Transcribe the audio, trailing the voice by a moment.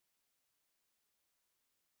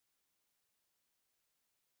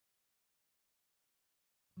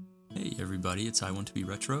Hey everybody, it's I Want2Be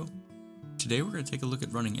Retro. Today we're going to take a look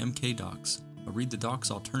at running mkdocs, a read the docs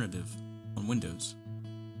alternative, on Windows.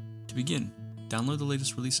 To begin, download the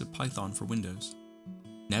latest release of Python for Windows.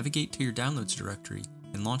 Navigate to your downloads directory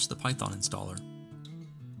and launch the Python installer.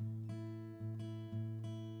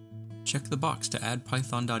 Check the box to add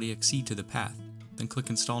python.exe to the path, then click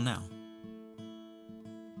Install Now.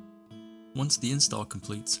 Once the install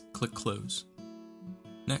completes, click Close.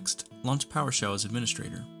 Next, launch PowerShell as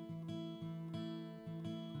administrator.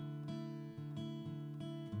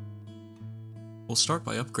 We'll start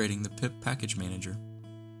by upgrading the pip package manager.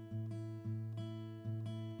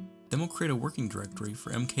 Then we'll create a working directory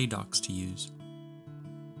for mkdocs to use.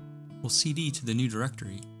 We'll cd to the new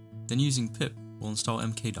directory, then using pip, we'll install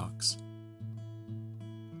mkdocs.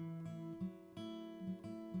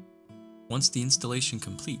 Once the installation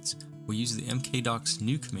completes, we'll use the mkdocs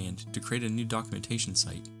new command to create a new documentation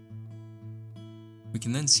site. We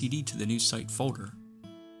can then cd to the new site folder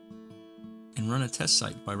and run a test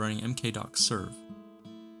site by running mkdocs-serve.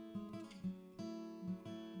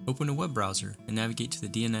 Open a web browser and navigate to the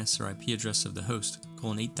DNS or IP address of the host,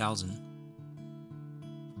 /8000.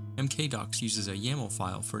 mkdocs uses a YAML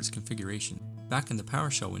file for its configuration. Back in the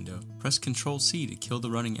PowerShell window, press Ctrl-C to kill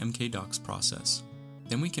the running mkdocs process.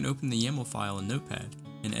 Then we can open the YAML file in Notepad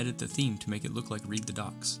and edit the theme to make it look like read the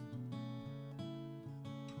docs.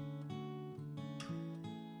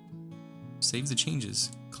 Save the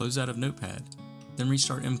changes, close out of Notepad, then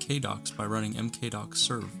restart mkdocs by running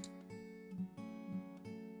mkdocs-serve.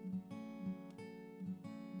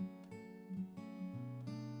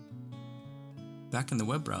 Back in the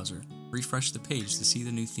web browser, refresh the page to see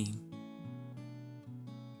the new theme.